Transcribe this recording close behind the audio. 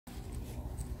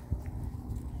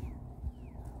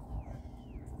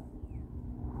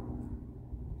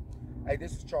Hey,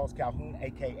 this is Charles Calhoun,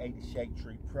 aka the Shade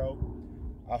Tree Pro.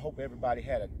 I hope everybody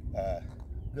had a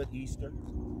good Easter,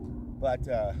 but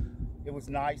it was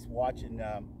nice watching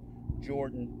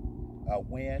Jordan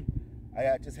win.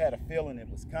 I just had a feeling it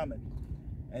was coming,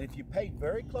 and if you pay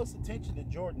very close attention to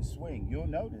Jordan's swing, you'll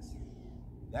notice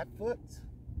that foot's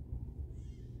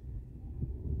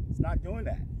it's not doing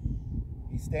that.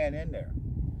 He's staying in there.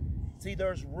 See,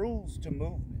 there's rules to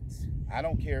movements. I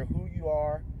don't care who you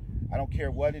are. I don't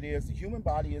care what it is. The human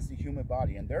body is the human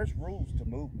body, and there's rules to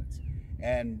movements.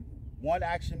 And one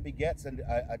action begets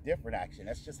a different action.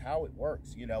 That's just how it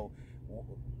works. You know,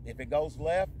 if it goes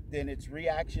left, then its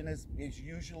reaction is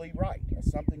usually right, or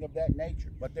something of that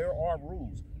nature. But there are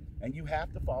rules, and you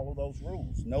have to follow those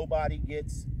rules. Nobody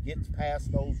gets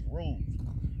past those rules.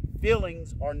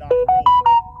 Feelings are not rules.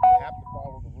 You have to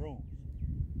follow the rules.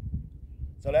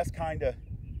 So that's kind of,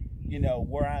 you know,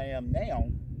 where I am now.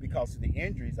 Because of the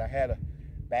injuries, I had a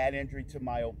bad injury to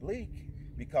my oblique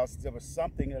because there was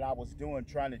something that I was doing,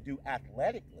 trying to do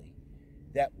athletically,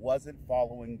 that wasn't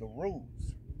following the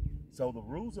rules. So the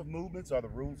rules of movements are the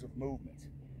rules of movements.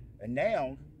 And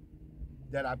now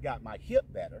that I've got my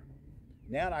hip better,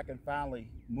 now I can finally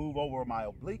move over my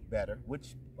oblique better,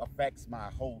 which affects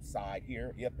my whole side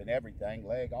here, hip and everything,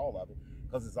 leg, all of it,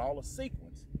 because it's all a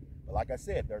sequence. But like I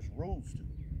said, there's rules to it.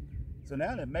 So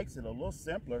now it makes it a little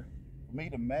simpler for me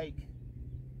to make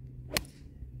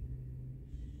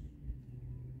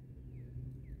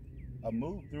a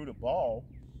move through the ball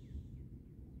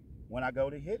when I go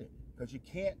to hit it, because you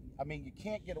can't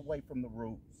get away from the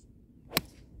rules.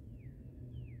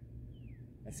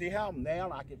 And see how now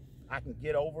I can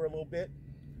get over a little bit.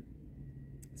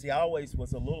 See, I always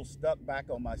was a little stuck back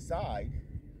on my side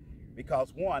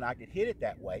because one, I could hit it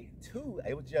that way. Two,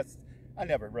 it was just, I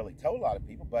never really told a lot of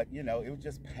people, but you know, it was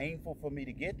just painful for me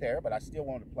to get there, but I still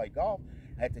wanted to play golf.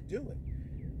 I had to do it.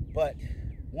 But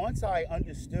once I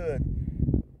understood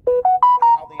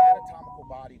how the anatomical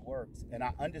body works, and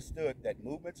I understood that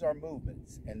movements are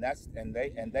movements, and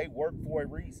they work for a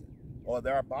reason, or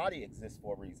their body exists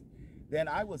for a reason, then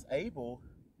I was able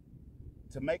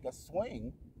to make a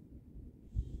swing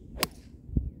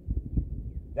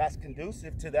that's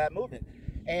conducive to that movement.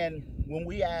 And when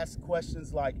we ask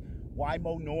questions like why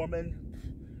Mo Norman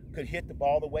could hit the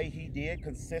ball the way he did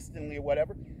consistently or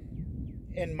whatever,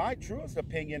 in my truest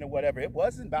opinion or whatever, it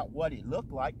wasn't about what he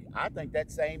looked like. I think that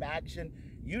same action,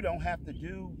 you don't have to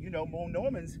do, you know, Mo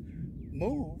Norman's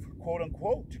move, quote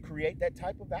unquote, to create that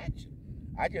type of action.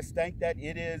 I just think that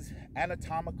it is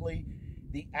anatomically,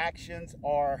 the actions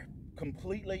are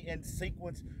completely in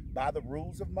sequence by the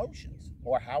rules of motions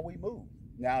or how we move.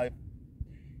 Now,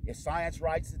 if science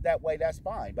writes it that way, that's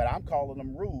fine, but I'm calling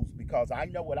them rules because I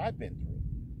know what I've been through.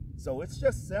 So it's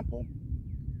just simple.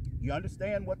 You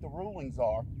understand what the rulings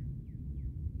are,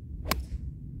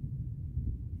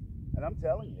 and I'm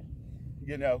telling you,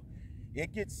 you know,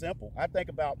 it gets simple. I think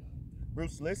about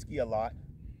Bruce Liskey a lot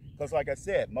because, like I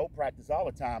said, Mo practiced all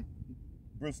the time.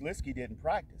 Bruce Liskey didn't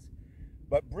practice,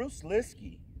 but Bruce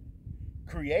Liskey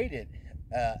created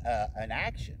an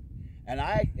action.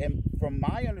 And from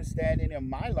my understanding and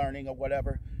my learning or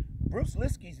whatever, Bruce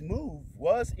Liskey's move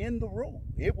was in the rule.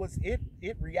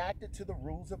 It reacted to the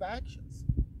rules of actions.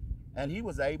 And he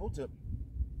was able to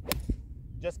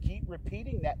just keep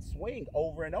repeating that swing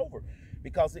over and over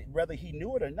because whether he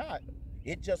knew it or not,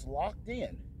 it just locked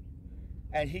in.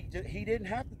 And he didn't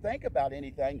have to think about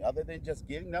anything other than just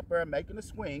getting up there and making a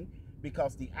swing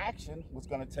because the action was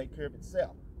going to take care of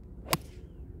itself.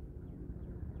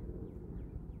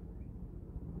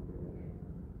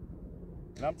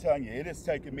 And I'm telling you, it has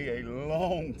taken me a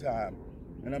long time,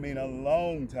 and I mean a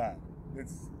long time.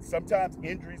 Sometimes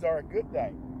injuries are a good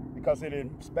thing because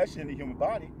especially in the human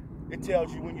body, it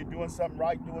tells you when you're doing something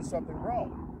right, doing something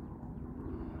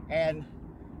wrong. And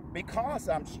because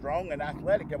I'm strong and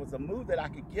athletic, it was a move that I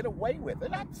could get away with,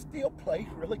 and I still play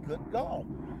really good golf.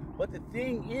 But the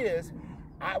thing is,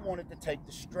 I wanted to take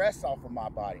the stress off of my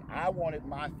body. I wanted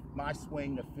my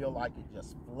swing to feel like it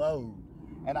just flowed,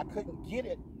 and I couldn't get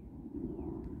it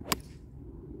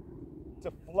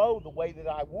to flow the way that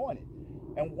I wanted.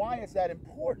 And why is that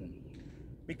important?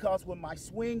 Because when my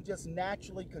swing just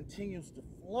naturally continues to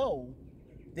flow,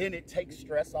 then it takes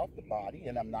stress off the body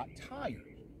and I'm not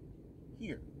tired.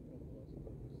 Here.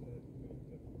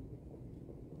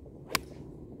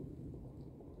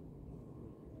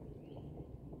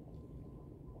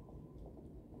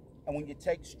 And when you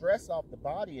take stress off the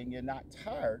body and you're not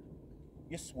tired,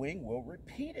 your swing will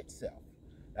repeat itself.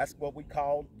 That's what we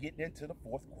call getting into the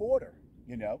fourth quarter.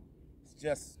 You know, it's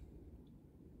just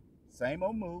same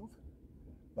old move,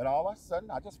 but all of a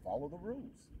sudden I just follow the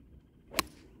rules.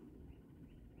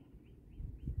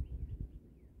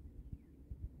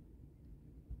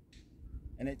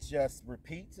 it just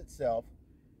repeats itself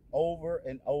over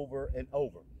and over and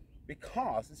over,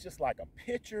 because it's just like a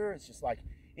picture. It's just like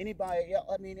anybody else.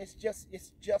 I mean, it's just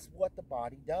what the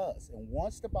body does. And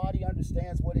once the body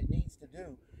understands what it needs to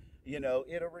do,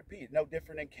 it'll repeat. No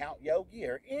different than Count Yogi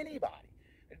or anybody.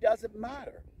 It doesn't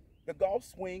matter. The golf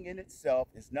swing in itself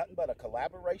is nothing but a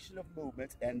collaboration of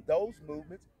movements, and those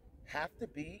movements have to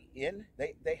be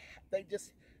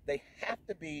they have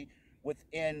to be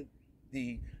within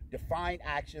the defined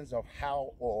actions of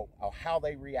how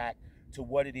they react to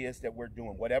what it is that we're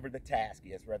doing, whatever the task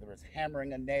is, whether it's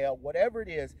hammering a nail, whatever it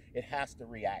is, it has to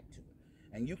react to it.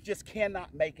 And you just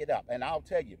cannot make it up. And I'll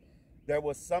tell you, there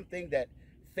was something that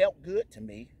felt good to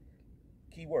me,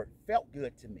 keyword, felt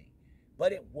good to me,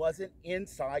 but it wasn't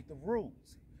inside the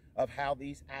rules of how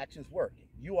these actions work.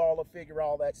 You all will figure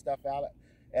all that stuff out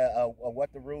of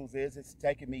what the rules is. It's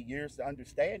taken me years to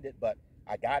understand it, but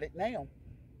I got it now.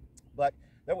 But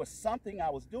there was something I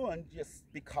was doing just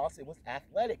because it was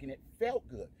athletic and it felt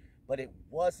good, but it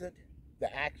wasn't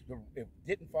it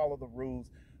didn't follow the rules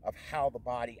of how the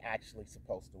body actually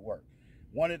supposed to work.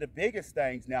 One of the biggest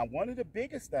things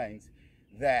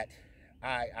that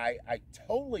I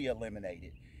totally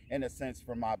eliminated, in a sense,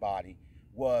 from my body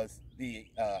was the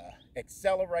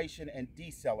acceleration and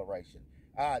deceleration.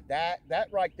 That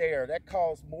right there, that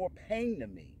caused more pain to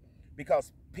me,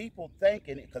 because people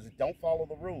thinking, because it don't follow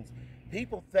the rules,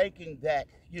 people thinking that,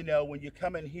 when you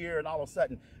come in here and all of a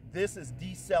sudden this is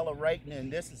decelerating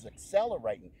and this is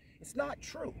accelerating. It's not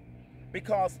true,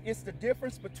 because it's the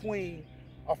difference between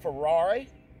a Ferrari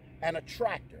and a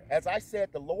tractor. As I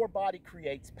said, the lower body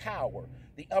creates power,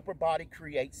 the upper body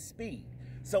creates speed.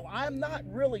 So I'm not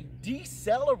really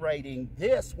decelerating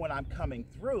this when I'm coming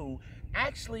through.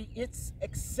 Actually, it's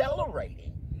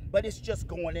accelerating, but it's just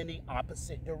going in the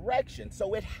opposite direction.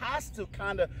 So it has to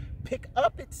kind of pick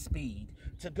up its speed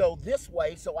to go this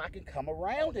way so I can come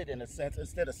around it, in a sense,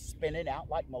 instead of spinning out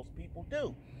like most people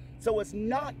do. So it's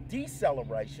not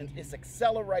deceleration, it's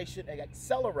acceleration and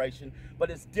acceleration, but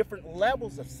it's different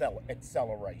levels of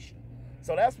acceleration.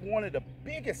 So that's one of the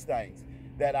biggest things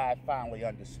that I finally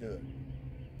understood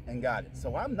and got it.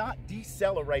 So I'm not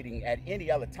decelerating at any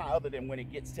other time other than when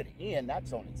it gets to the end.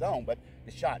 That's on its own, but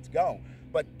the shot's gone.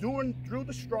 But through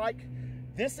the strike,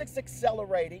 this is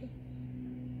accelerating,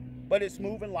 but it's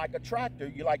moving like a tractor.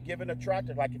 You're like giving a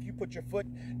tractor, like if you put your foot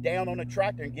down on a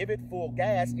tractor and give it full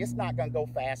gas, it's not gonna go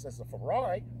fast as a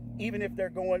Ferrari, even if they're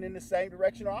going in the same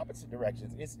direction or opposite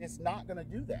directions. It's not gonna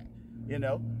do that,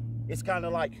 It's kind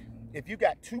of like if you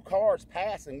got two cars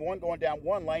passing, one going down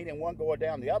one lane and one going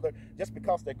down the other, just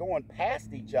because they're going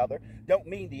past each other, don't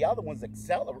mean the other one's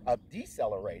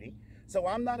decelerating. So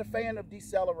I'm not a fan of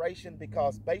deceleration,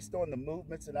 because based on the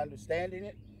movements and understanding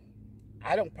it,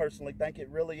 I don't personally think it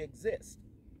really exists.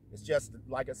 It's just,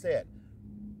 like I said,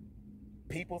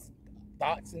 people's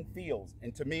thoughts and feels,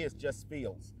 and to me it's just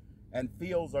feels. And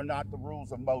feels are not the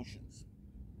rules of motions.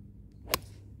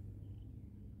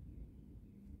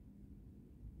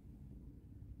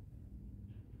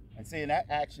 And seeing that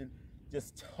action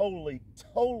just totally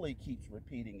keeps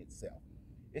repeating itself.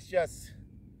 It's just,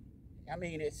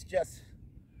 it's just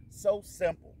so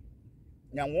simple.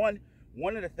 Now,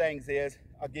 one of the things is,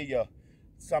 I'll give you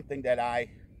something that I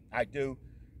do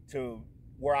to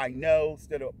where I know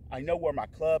where my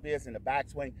club is in the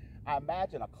backswing. I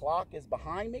imagine a clock is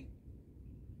behind me,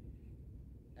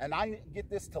 and I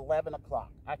get this to 11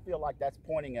 o'clock. I feel like that's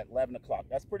pointing at 11 o'clock.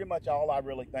 That's pretty much all I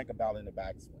really think about in the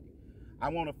backswing. I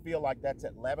want to feel like that's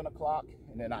at 11 o'clock,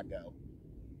 and then I go.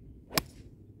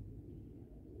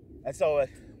 And so,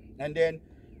 and then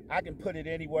I can put it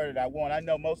anywhere that I want. I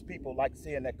know most people like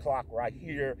seeing that clock right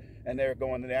here, and they're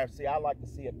going there. See, I like to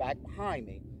see it back behind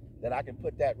me, that I can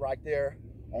put that right there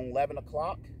on 11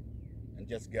 o'clock and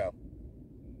just go.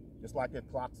 Just like the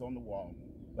clock's on the wall.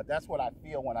 But that's what I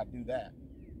feel when I do that.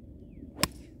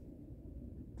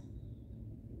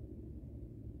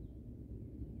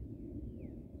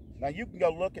 Now you can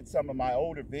go look at some of my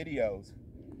older videos,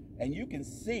 and you can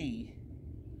see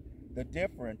the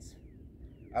difference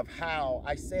of how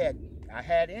I said I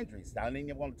had injuries. I didn't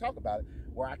even want to talk about it,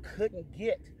 where I couldn't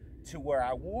get to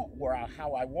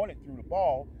how I wanted through the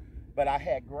ball, but I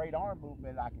had great arm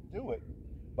movement and I could do it.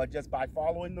 But just by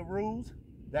following the rules,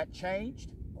 that changed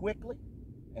quickly,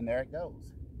 and there it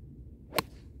goes.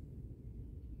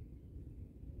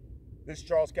 This is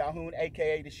Charles Calhoun,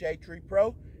 aka the Shade Tree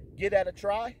Pro. Give that a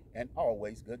try, and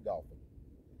always good golfing.